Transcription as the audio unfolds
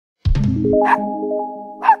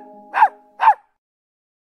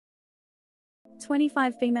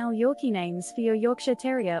25 female Yorkie names for your Yorkshire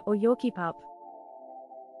Terrier or Yorkie pup.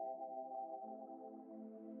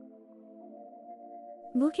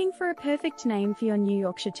 Looking for a perfect name for your new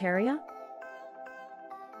Yorkshire Terrier?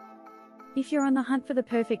 If you're on the hunt for the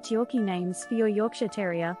perfect Yorkie names for your Yorkshire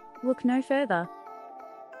Terrier, look no further.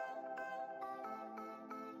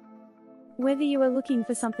 Whether you are looking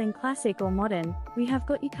for something classic or modern, we have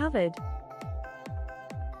got you covered.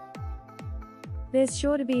 There's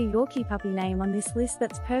sure to be a Yorkie puppy name on this list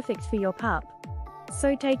that's perfect for your pup.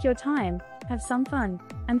 So take your time, have some fun,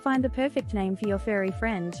 and find the perfect name for your furry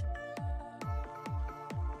friend.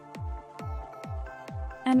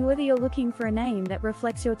 And whether you're looking for a name that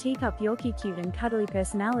reflects your teacup Yorkie cute and cuddly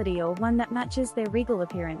personality or one that matches their regal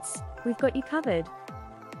appearance, we've got you covered.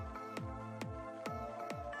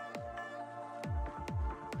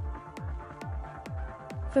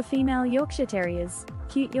 For female Yorkshire Terriers,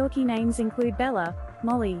 cute Yorkie names include Bella,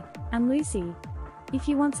 Molly, and Lucy. If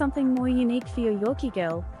you want something more unique for your Yorkie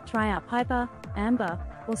girl, try out Piper, Amber,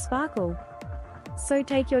 or Sparkle. So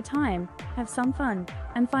take your time, have some fun,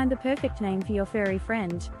 and find the perfect name for your furry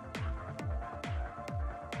friend.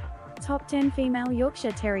 Top 10 female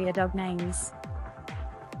Yorkshire Terrier dog names.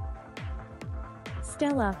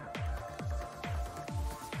 Stella,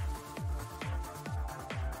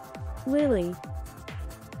 Lily,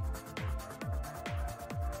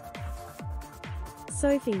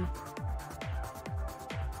 Sophie,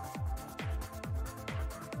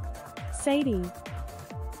 Sadie,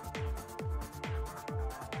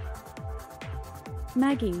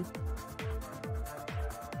 Maggie,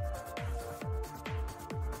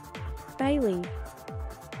 Bailey,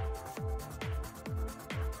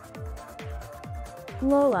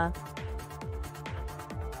 Lola,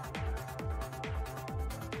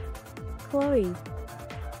 Chloe,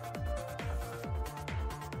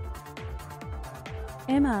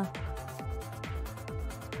 Emma,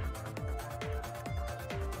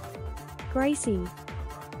 Gracie,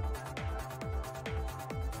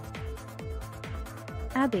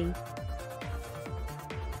 Abby,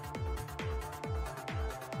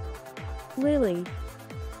 Lily,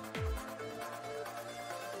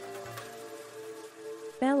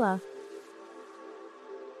 Bella,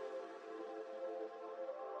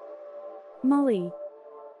 Molly.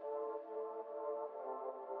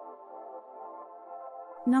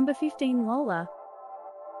 Number 15 Lola.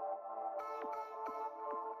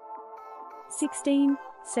 16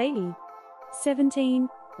 Sadie. 17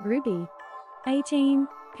 Ruby. 18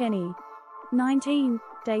 Penny. 19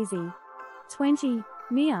 Daisy. 20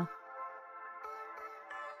 Mia.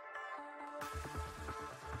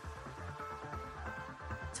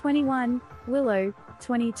 21 Willow.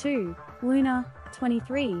 22 Luna.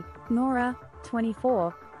 23 Nora.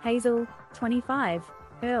 24 Hazel. 25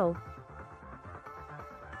 Earl.